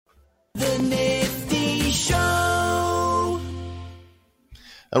The Nifty Show.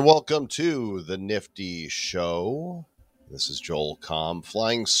 And welcome to the Nifty Show. This is Joel Comm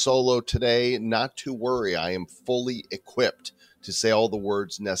flying solo today. Not to worry, I am fully equipped to say all the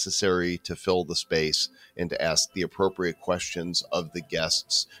words necessary to fill the space and to ask the appropriate questions of the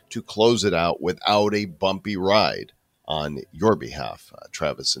guests to close it out without a bumpy ride on your behalf.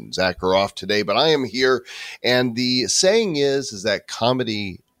 Travis and Zach are off today, but I am here. And the saying is that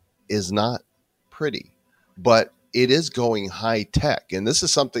comedy is not pretty, but it is going high tech. And this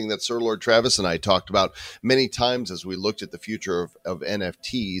is something that Sir Lord Travis and I talked about many times as we looked at the future of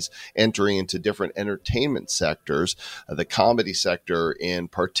NFTs entering into different entertainment sectors. The comedy sector in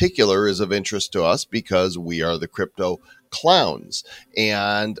particular is of interest to us because we are the crypto clowns.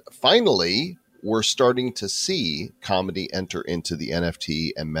 And finally, we're starting to see comedy enter into the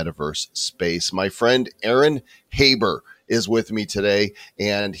NFT and metaverse space. My friend Aaron Haber is with me today,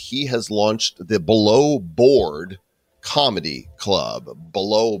 and he has launched the Below Board Comedy Club,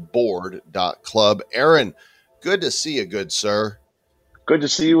 belowboard.club. Aaron, good to see you, good sir. Good to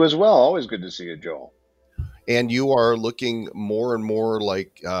see you as well. Always good to see you, Joel. And you are looking more and more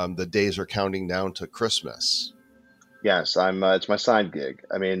like the days are counting down to Christmas. Yes, it's my side gig.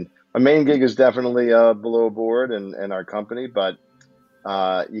 I mean, my main gig is definitely Below Board and our company, but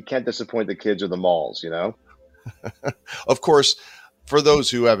you can't disappoint the kids or the malls, you know? Of course, for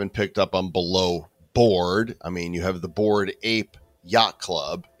those who haven't picked up on Below Board, I mean, you have the Bored Ape Yacht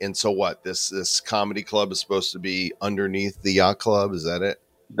Club. And so what? This comedy club is supposed to be underneath the yacht club. Is that it?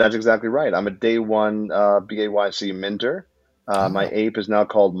 That's exactly right. I'm a day one BAYC minter. My ape is now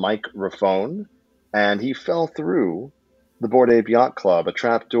called Mike Raffone, and he fell through the Bored Ape Yacht Club, a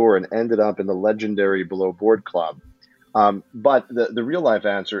trapdoor, and ended up in the legendary Below Board Club. But the real life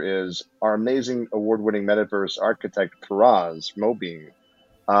answer is our amazing award-winning metaverse architect, Faraz Mobeen.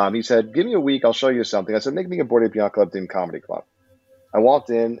 He said, give me a week, I'll show you something. I said, make me a Bored Ape Yacht Club themed comedy club. I walked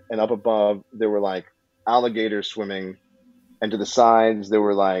in, and up above, there were like alligators swimming, and to the sides, there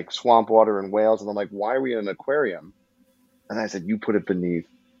were like swamp water and whales. And I'm like, why are we in an aquarium? And I said, you put it beneath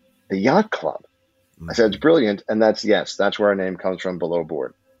the yacht club. I said, it's brilliant. And that's where our name comes from, Below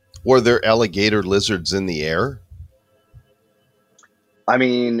Board. Were there alligator lizards in the air? I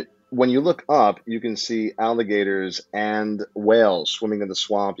mean, when you look up, you can see alligators and whales swimming in the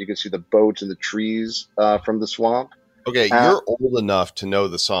swamp. You can see the boats and the trees from the swamp. Okay, you're old enough to know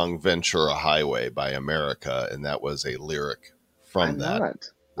the song Ventura Highway by America, and that was a lyric from that.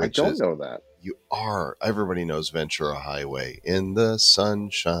 I don't know that. You are. Everybody knows Ventura Highway. In the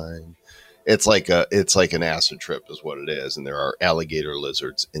sunshine. It's like an acid trip is what it is, and there are alligator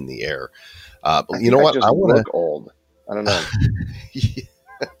lizards in the air. But you know what? I want to look old. I don't know.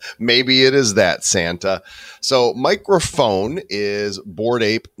 Maybe it is that, Santa. So Mike Raffone is Bored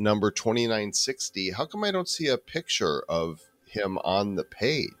Ape number 2960. How come I don't see a picture of him on the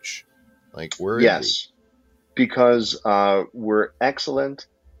page? Like, where is he? Yes, because we're excellent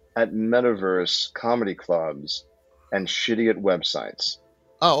at metaverse comedy clubs and shitty at websites.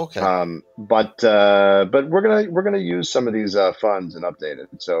 Oh, okay. But we're gonna use some of these funds and update it.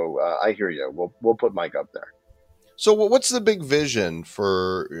 So I hear you. We'll put Mike up there. So what's the big vision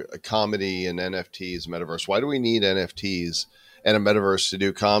for comedy and NFTs, metaverse? Why do we need NFTs and a metaverse to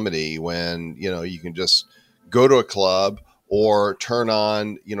do comedy when, you can just go to a club or turn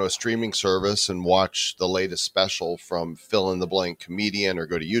on, a streaming service and watch the latest special from fill in the blank comedian or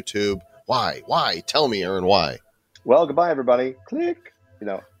go to YouTube? Why? Tell me, Aaron, why? Well, goodbye, everybody. Click.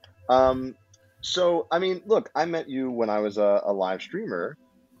 So, I mean, look, I met you when I was a live streamer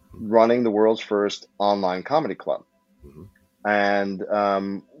running the world's first online comedy club. Mm-hmm. And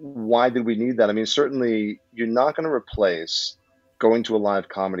why did we need that? I mean, certainly you're not going to replace going to a live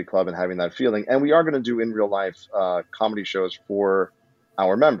comedy club and having that feeling. And we are going to do in real life comedy shows for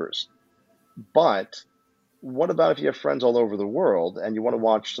our members. But what about if you have friends all over the world and you want to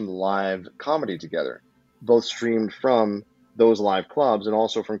watch some live comedy together, both streamed from those live clubs and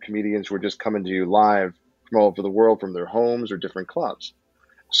also from comedians who are just coming to you live from all over the world, from their homes or different clubs?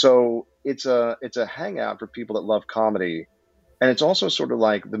 So it's a hangout for people that love comedy. And it's also sort of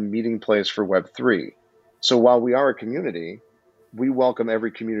like the meeting place for Web3. So while we are a community, we welcome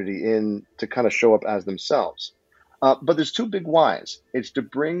every community in to kind of show up as themselves. But there's two big whys. It's to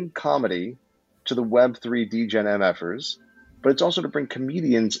bring comedy to the Web3 DGen MFers, but it's also to bring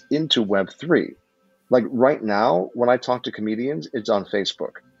comedians into Web3. Like right now, when I talk to comedians, it's on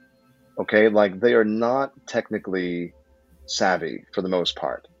Facebook. Okay, like they are not technically savvy for the most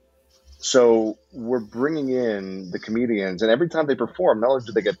part. So we're bringing in the comedians, and every time they perform, not only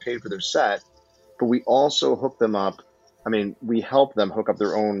do they get paid for their set, but we also hook them up I mean, we help them hook up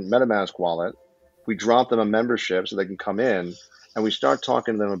their own MetaMask wallet. We drop them a membership so they can come in, and we start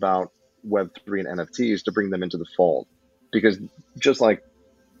talking to them about Web3 and NFTs to bring them into the fold. Because just like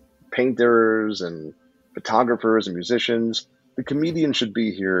painters and photographers and musicians, the comedian should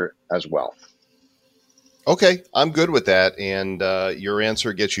be here as well. Okay, I'm good with that. And your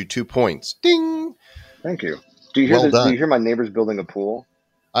answer gets you 2 points. Ding. Thank you. Do you hear Well done. Do you hear my neighbors building a pool?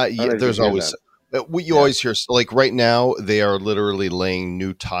 Yeah, there's always you always hear, like right now they are literally laying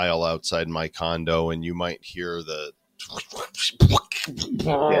new tile outside my condo, and you might hear the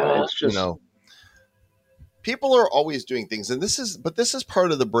Yeah, it's just people are always doing things, and this is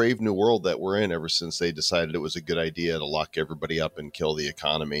part of the brave new world that we're in ever since they decided it was a good idea to lock everybody up and kill the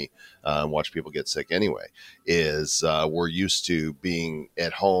economy and watch people get sick anyway. Is we're used to being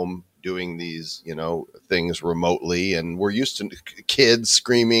at home doing these, things remotely, and we're used to kids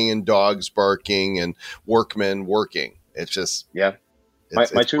screaming and dogs barking and workmen working. It's just my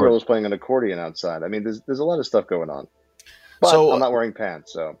 2-year-old is playing an accordion outside. I mean, there's a lot of stuff going on, but So- I'm not wearing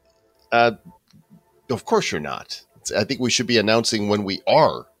pants, so Of course you're not. I think we should be announcing when we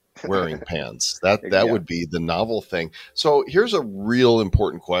are wearing pants. That Yeah. would be the novel thing. So here's a real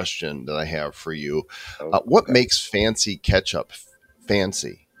important question that I have for you. What makes fancy ketchup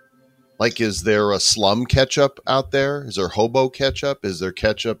fancy? Like, is there a slum ketchup out there? Is there hobo ketchup? Is there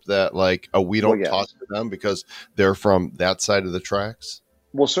ketchup that we don't Well, yes. talk to them because they're from that side of the tracks?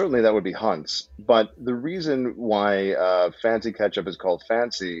 Well, certainly that would be Hunt's. But the reason why fancy ketchup is called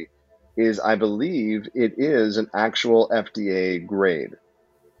fancy is I believe it is an actual FDA grade.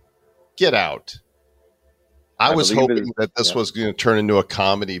 Get out. I was believe it hoping is- that this yeah. was going to turn into a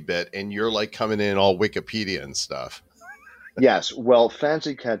comedy bit, and you're like coming in all Wikipedia and stuff. Yes, well,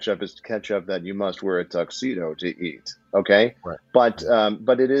 fancy ketchup is ketchup that you must wear a tuxedo to eat. Okay, Right. But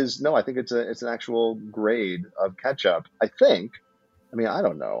it is I think it's an actual grade of ketchup. I think. I mean, I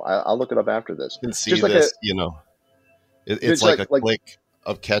don't know. I'll look it up after this. You can see Just like this, it's It's like like- a click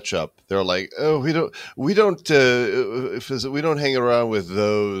of ketchup. They're like, oh, we don't hang around with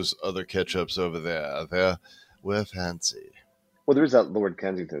those other ketchups over there. We're fancy. Well, there's that Lord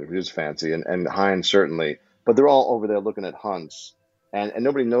Kensington, who is fancy, and Heinz certainly. But they're all over there looking at Hunt's, and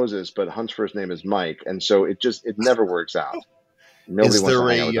nobody knows this, but Hunt's first name is Mike, and so it never works out. Nobody Is wants there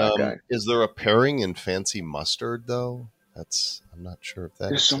to hang out with that guy. is there a pairing in fancy mustard though? I'm not sure if that.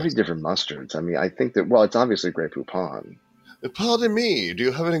 There's so many different mustards. I mean, I think that it's obviously Grey Poupon. Pardon me. Do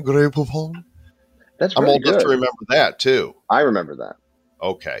you have any Grey Poupon? That's I'm really old enough good. to remember that too. I remember that.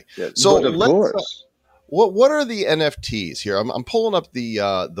 Okay. Yeah, So but of let's, course, What are the NFTs here? I'm pulling up the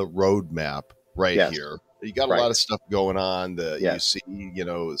roadmap right Yes. here. You got a Right. lot of stuff going on. Yes. You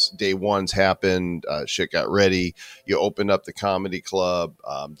see, day one's happened. Shit got ready. You opened up the comedy club.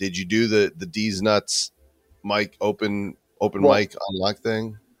 Did you do the D's Nuts mic open Well- mic unlock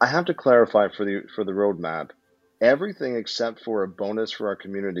thing? I have to clarify for the roadmap. Everything except for a bonus for our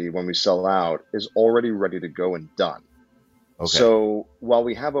community when we sell out is already ready to go and done. Okay. So while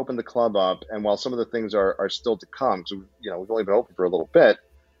we have opened the club up, and while some of the things are still to come, so we've only been open for a little bit,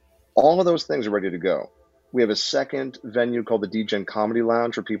 all of those things are ready to go. We have a second venue called the DGen Comedy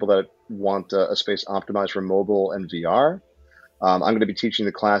Lounge for people that want a space optimized for mobile and VR. I'm going to be teaching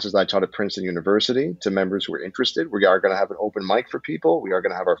the classes that I taught at Princeton University to members who are interested. We are going to have an open mic for people. We are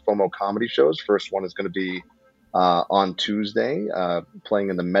going to have our FOMO comedy shows. First one is going to be on Tuesday, playing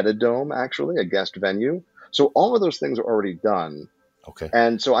in the Metadome, actually, a guest venue. So all of those things are already done. Okay.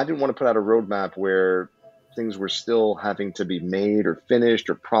 And so I didn't want to put out a roadmap where things were still having to be made or finished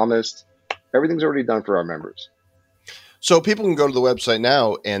or promised. Everything's already done for our members. So people can go to the website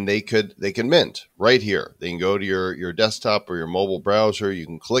now and they can mint right here. They can go to your desktop or your mobile browser. You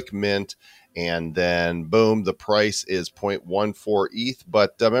can click mint, and then boom, the price is 0.14 ETH.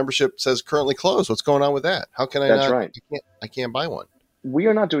 But membership says currently closed. What's going on with that? How can I That's not? right. I can't buy one. We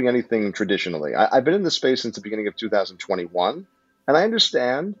are not doing anything traditionally. I've been in the space since the beginning of 2021, and I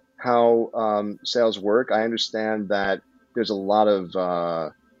understand how sales work. I understand that there's a lot of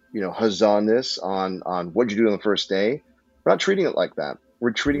huzzah-ness on what you do on the first day. We're not treating it like that. We're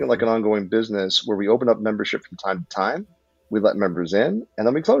treating it like an ongoing business where we open up membership from time to time, we let members in, and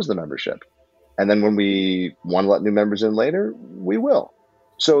then we close the membership. And then when we want to let new members in later, we will.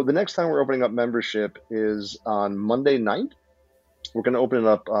 So the next time we're opening up membership is on Monday night. We're going to open it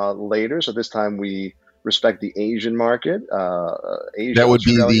up later. So this time we respect the Asian market. Asia, That would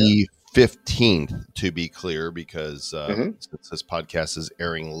Australia. be the 15th, to be clear, because Mhm. since this podcast is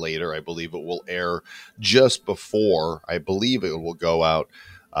airing later, I believe it will air just before. I believe it will go out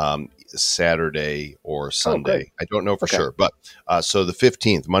Saturday or Oh, great. Sunday. I don't know for Okay. sure, but so the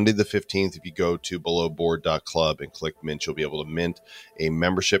 15th, Monday the 15th, if you go to belowboard.club and click mint, you'll be able to mint a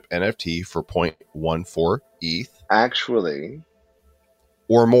membership NFT for 0.14 ETH Actually,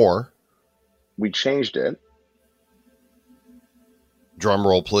 or more. we changed it. Drum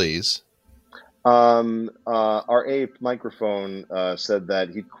roll, please. Our ape microphone said that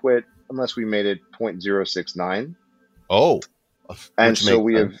he quit unless we made it 0.069. Oh, And which so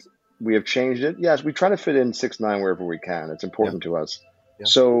makes sense. we have changed it. Yes, we try to fit in 6.9 wherever we can. It's important to us. Yeah.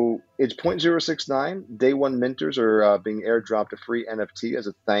 So it's 0.069. Day one minters are being airdropped a free NFT as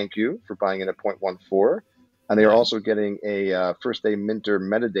a thank you for buying in at 0.14. And they are Nice. also getting a first day minter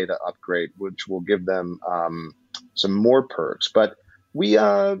metadata upgrade, which will give them some more perks. But we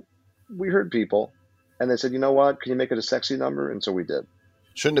heard people, and they said, you know what? Can you make it a sexy number? And so we did.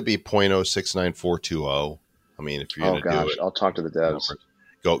 Shouldn't it be 0.069420? I mean, if you're Oh going to do gosh, it, I'll talk to the devs.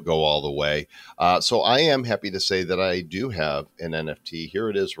 go all the way. So I am happy to say that I do have an NFT. Here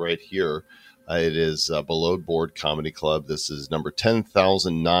it is right here. It is Below Board Comedy Club. This is number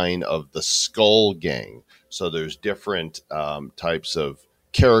 10,009 of the Skull Gang. So there's different types of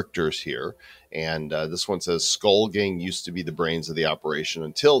characters here. And this one says Skull Gang used to be the brains of the operation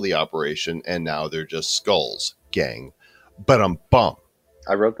until the operation, and now they're just Skulls Gang. But I'm bummed.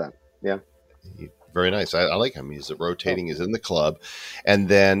 I wrote that. Yeah. Very nice. I like him. He's rotating. He's in the club. And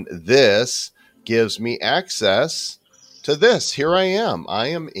then this gives me access to this. Here I am. I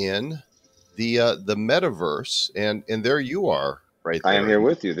am in the metaverse, and there you are right there. I am here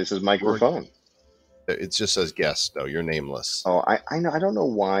with you. This is microphone. It just says guest, though. You're nameless. Oh, I know. I don't know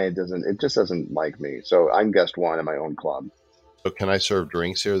why it just doesn't like me. So I'm guest one in my own club. So can I serve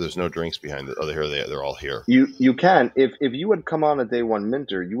drinks here? There's no drinks behind it. Oh, they're all here. You can. If you had come on a day one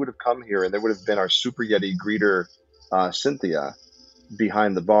minter, you would have come here and there would have been our Super Yeti greeter, Cynthia,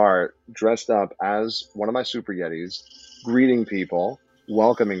 behind the bar, dressed up as one of my Super Yetis, greeting people,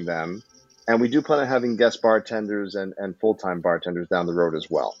 welcoming them. And we do plan on having guest bartenders and full-time bartenders down the road as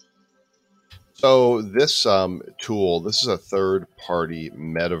well. So this tool, this is a third-party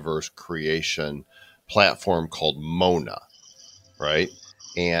metaverse creation platform called Mona, right?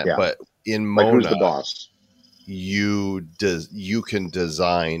 And Yeah. but in Like, Mona, who's the boss? you can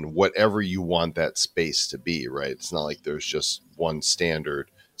design whatever you want that space to be, right? It's not like there's just one standard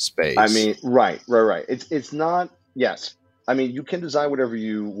space. I mean, right. It's not. Yes, I mean, you can design whatever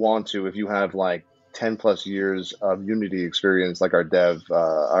you want to if you have like 10 plus years of Unity experience, like our dev,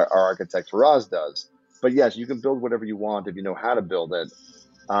 our architect Faraz does. But yes, you can build whatever you want if you know how to build it.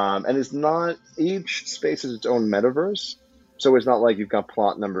 And it's not, each space is its own metaverse. So it's not like you've got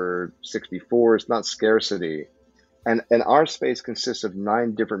plot number 64. It's not scarcity. And our space consists of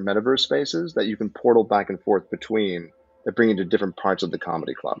 9 different metaverse spaces that you can portal back and forth between that bring you to different parts of the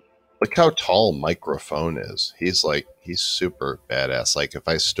comedy club. Look how tall Microphone is. He's super badass. Like if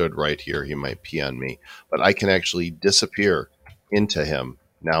I stood right here, he might pee on me, but I can actually disappear into him.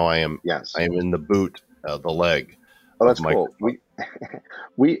 Now I am in the boot, the leg. Oh, that's cool.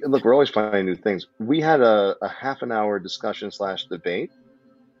 We look, we're always finding new things. We had a half an hour discussion / debate.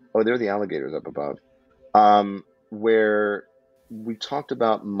 Oh, there are the alligators up above. Where we talked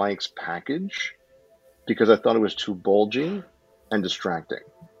about Mike's package because I thought it was too bulgy and distracting.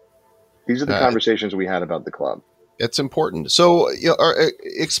 These are the conversations we had about the club. It's important. So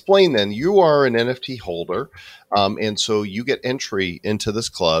explain then, you are an NFT holder, and so you get entry into this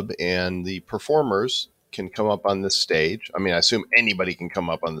club, and the performers can come up on this stage. I mean, I assume anybody can come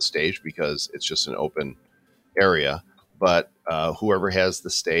up on the stage because it's just an open area, but whoever has the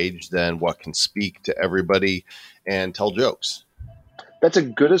stage then can speak to everybody and tell jokes. That's a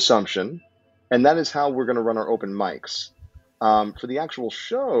good assumption, and that is how we're going to run our open mics. For the actual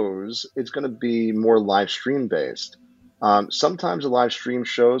shows, it's going to be more live stream based. Sometimes the live stream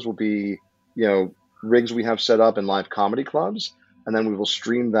shows will be, rigs we have set up in live comedy clubs, and then we will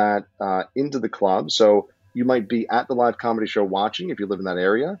stream that into the club. So you might be at the live comedy show watching if you live in that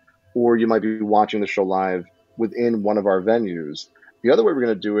area, or you might be watching the show live within one of our venues. The other way we're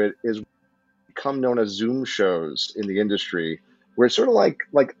going to do it is become known as Zoom shows in the industry, where it's sort of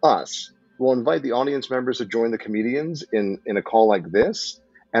like us. We'll invite the audience members to join the comedians in a call like this,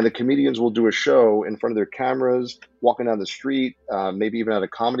 and the comedians will do a show in front of their cameras, walking down the street, maybe even at a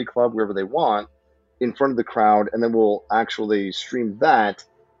comedy club, wherever they want, in front of the crowd, and then we'll actually stream that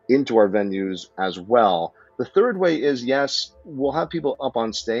into our venues as well. The third way is, yes, we'll have people up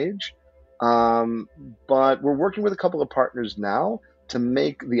on stage, but we're working with a couple of partners now to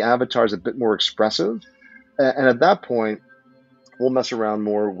make the avatars a bit more expressive, and at that point, we'll mess around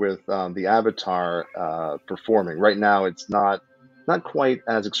more with the avatar performing. Right now, it's not not quite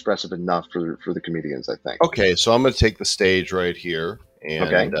as expressive enough for the comedians, I think. Okay, so I'm going to take the stage right here, and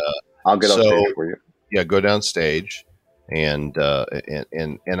Okay. I'll get on stage for you. Yeah, go down stage, and I,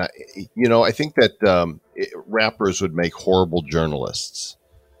 I think that rappers would make horrible journalists.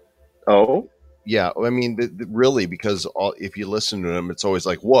 Oh, Yeah, I mean, really, because if you listen to them, it's always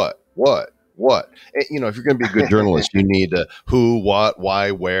like, what? And, if you're going to be a good journalist, you need who, what, why,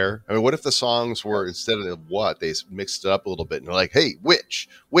 where. I mean, what if the songs were, instead of what, they mixed it up a little bit, and they're like, hey, which,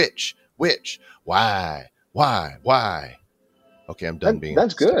 why? Okay, I'm done being.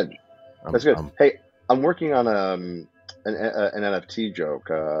 That's good. That's good. Hey, I'm working on an NFT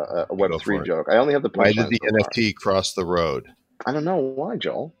joke, a Web3 joke. I only have the punchline. Why did the NFT cross the road? I don't know why,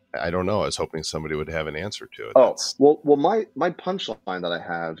 Joel. I don't know. I was hoping somebody would have an answer to it. Oh, well, my punchline that I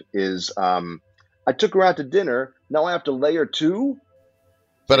have is, I took her out to dinner. Now I have to lay her too.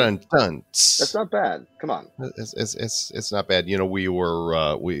 But that's not bad. Come on, it's not bad. We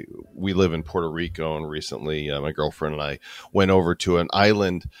were we live in Puerto Rico, and recently my girlfriend and I went over to an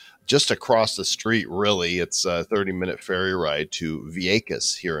island just across the street. Really, it's a 30-minute ferry ride to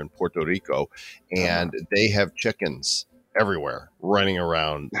Vieques here in Puerto Rico, and they have chickens everywhere running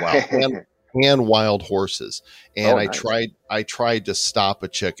around. Wow. And wild horses. And nice. I tried to stop a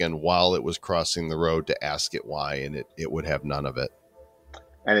chicken while it was crossing the road to ask it why, and it would have none of it.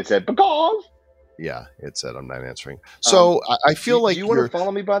 And it said, because. Yeah, it said, I'm not answering. So I feel like you want to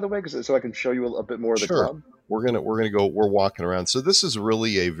follow me, by the way, so I can show you a bit more of the club? We're gonna go. We're walking around. So this is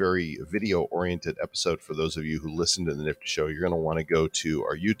really a very video-oriented episode for those of you who listen to the Nifty Show. You're going to want to go to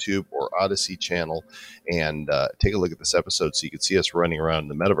our YouTube or Odyssey channel and take a look at this episode so you can see us running around in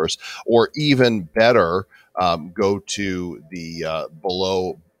the metaverse. Or even better, go to the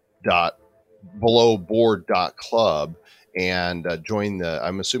belowboard.club and join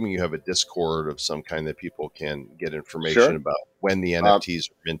I'm assuming you have a Discord of some kind that people can get information about when the NFTs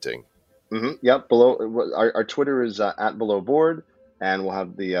are minting. Mm-hmm. Yep. Below our Twitter is at Below Board, and we'll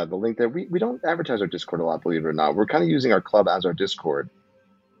have the link there. We don't advertise our Discord a lot, believe it or not. We're kind of using our club as our Discord,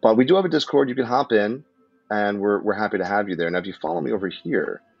 but we do have a Discord. You can hop in, and we're happy to have you there. Now, if you follow me over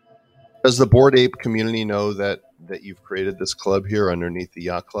here, does the Bored Ape community know that you've created this club here underneath the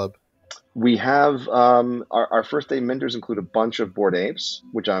Yacht Club? We have our first day minters include a bunch of Bored Apes,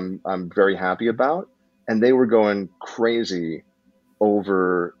 which I'm very happy about, and they were going crazy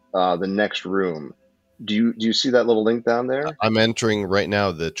over the next room. Do you see that little link down there? I'm entering right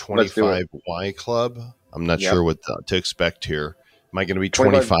now the 25Y Club. I'm not sure what to expect here. Am I going to be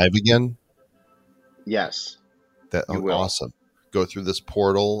 25 again? Yes. Awesome. Go through this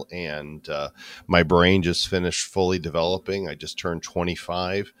portal, and my brain just finished fully developing. I just turned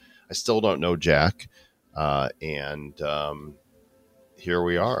 25. I still don't know Jack. And here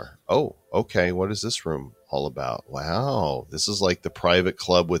we are. Oh, okay. What is this room all about? Wow. This is like the private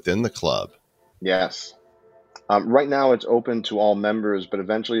club within the club. Yes. Right now it's open to all members, but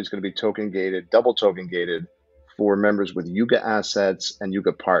eventually it's going to be token gated, double token gated for members with Yuga assets and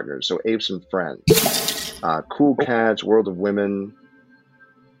Yuga partners. So Apes and Friends, Cool Cats, World of Women.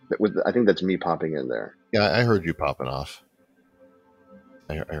 I think that's me popping in there. Yeah, I heard you popping off.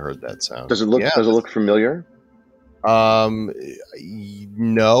 I heard that sound. Does it look familiar? No.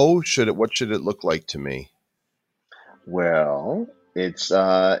 What should it look like to me? Well, it's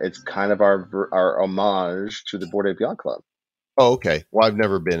kind of our homage to the Bored Ape Yacht Club. Oh, okay. Well, I've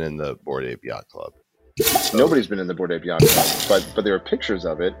never been in the Bored Ape Yacht Club. Nobody's been in the Bored Ape Yacht Club, but there are pictures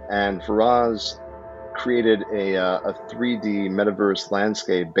of it, and Faraz created a 3D metaverse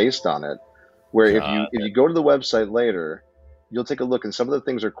landscape based on it, where if you go to the website later, you'll take a look, and some of the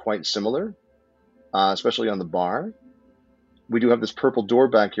things are quite similar, especially on the bar. We do have this purple door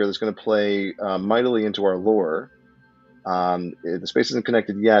back here that's going to play mightily into our lore. The space isn't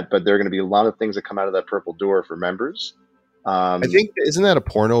connected yet, but there are going to be a lot of things that come out of that purple door for members. I think, isn't that a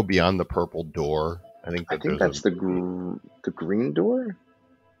porno, Beyond the Purple Door? I think that's the green door.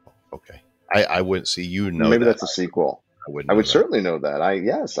 Okay, I wouldn't see Maybe that's a sequel. I would certainly know that. I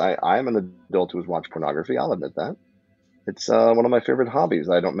am an adult who has watched pornography. I'll admit that. It's one of my favorite hobbies.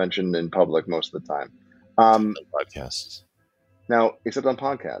 I don't mention in public most of the time. Podcasts. Now, except on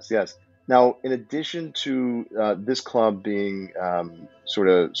podcasts, yes. Now, in addition to this club being sort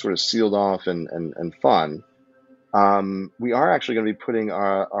of sealed off and fun, we are actually going to be putting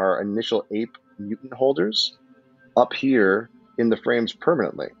our initial ape mutant holders up here in the frames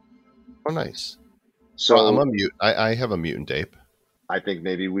permanently. Oh, nice. So I'm a mute. I have a mutant ape. I think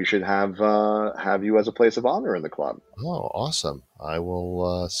maybe we should have you as a place of honor in the club. Oh, awesome! I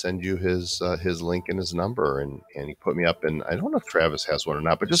will send you his link and his number, and he put me up. And I don't know if Travis has one or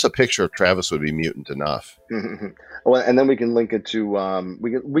not, but just a picture of Travis would be mutant enough. Well, and then we can link it to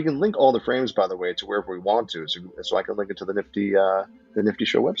we can link all the frames, by the way, to wherever we want to. So I can link it to the Nifty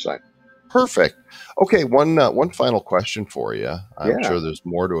Show website. Perfect. Okay, one final question for you. I'm sure there's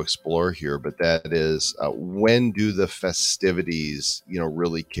more to explore here, but that is when do the festivities,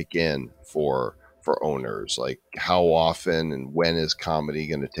 really kick in for owners? Like how often and when is comedy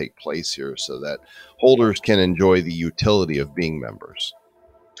going to take place here so that holders can enjoy the utility of being members?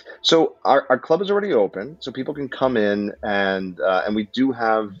 So our club is already open, so people can come in and we do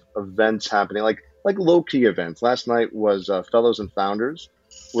have events happening, like low-key events. Last night was Fellows and Founders,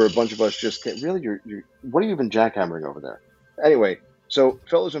 where a bunch of us just came. Really, what are you even jackhammering over there? Anyway, so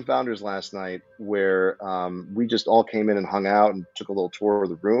Fellows and Founders last night, where we just all came in and hung out and took a little tour of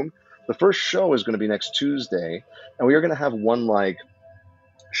the room. The first show is going to be next Tuesday, and we are going to have one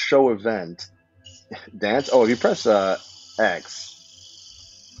show event dance. Oh, if you press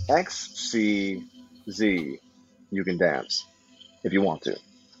XCZ, you can dance if you want to.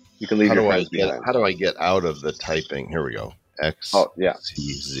 You can leave your friends behind. How do I get out of the typing? Here we go. XCZ. Oh, yeah.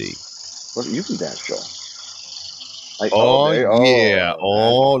 Well, you can dance, Joel.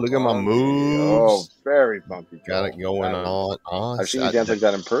 Look at my moves. Oh, very funky. Got it going on. I've seen you dance like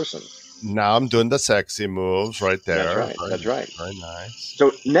that in person. Now I'm doing the sexy moves right there. That's right. Very nice.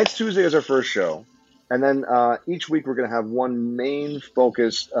 So next Tuesday is our first show. And then each week we're going to have one main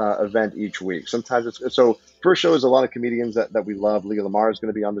focus event each week. Sometimes first show is a lot of comedians that we love. Leah Lamar is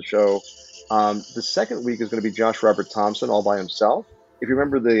going to be on the show. The second week is going to be Josh Robert Thompson all by himself. If you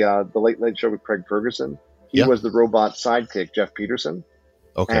remember the Late Late Show with Craig Ferguson, he was the robot sidekick, Jeff Peterson.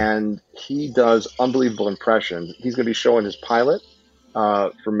 Okay. And he does unbelievable impressions. He's going to be showing his pilot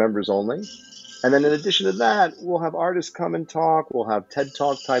for members only. And then in addition to that, we'll have artists come and talk. We'll have TED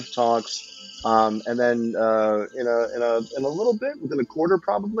Talk type talks. And then in a little bit, within a quarter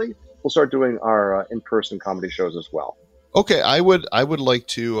probably, we'll start doing our in-person comedy shows as well. Okay, I would like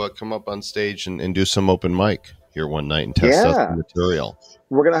to come up on stage and do some open mic here one night and test out the material.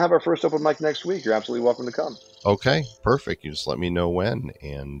 We're going to have our first open mic next week. You're absolutely welcome to come. Okay, perfect. You just let me know when,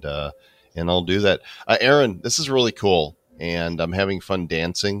 and I'll do that. Aaron, this is really cool, and I'm having fun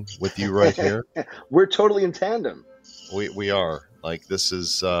dancing with you right here. We're totally in tandem. We are. Like, this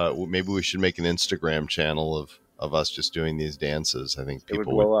is maybe we should make an Instagram channel of us just doing these dances. I think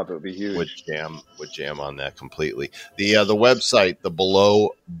people would blow up. It would be huge. Would jam on that completely. The website, the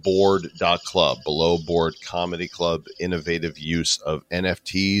belowboard.club, Below Board Comedy Club, innovative use of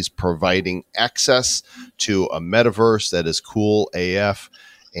NFTs, providing access to a metaverse that is cool AF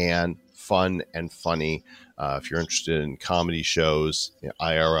and fun and funny. If you're interested in comedy shows,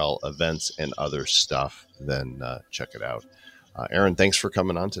 IRL events, and other stuff, then check it out. Aaron, thanks for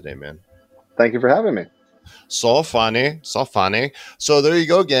coming on today, man. Thank you for having me. So funny. So there you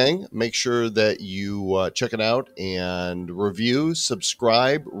go, gang. Make sure that you check it out and review,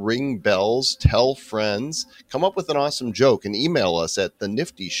 subscribe, ring bells, tell friends, come up with an awesome joke, and email us at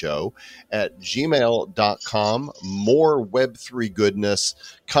theniftyshow@gmail.com. More Web3 goodness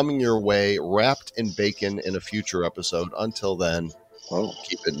coming your way, wrapped in bacon in a future episode. Until then,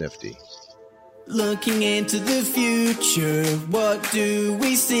 keep it nifty. Looking into the future, what do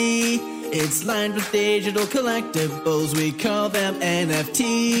we see? It's lined with digital collectibles, we call them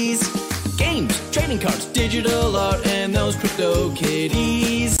NFTs. Games, trading cards, digital art, and those crypto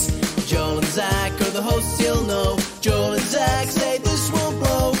kitties. Joel and Zach are the hosts, you'll know. Joel and Zach say this will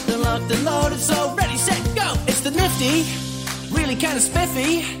blow. They're locked and loaded, so ready, set, go. It's the Nifty, really kind of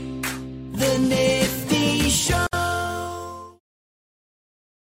spiffy. The Nifty Show.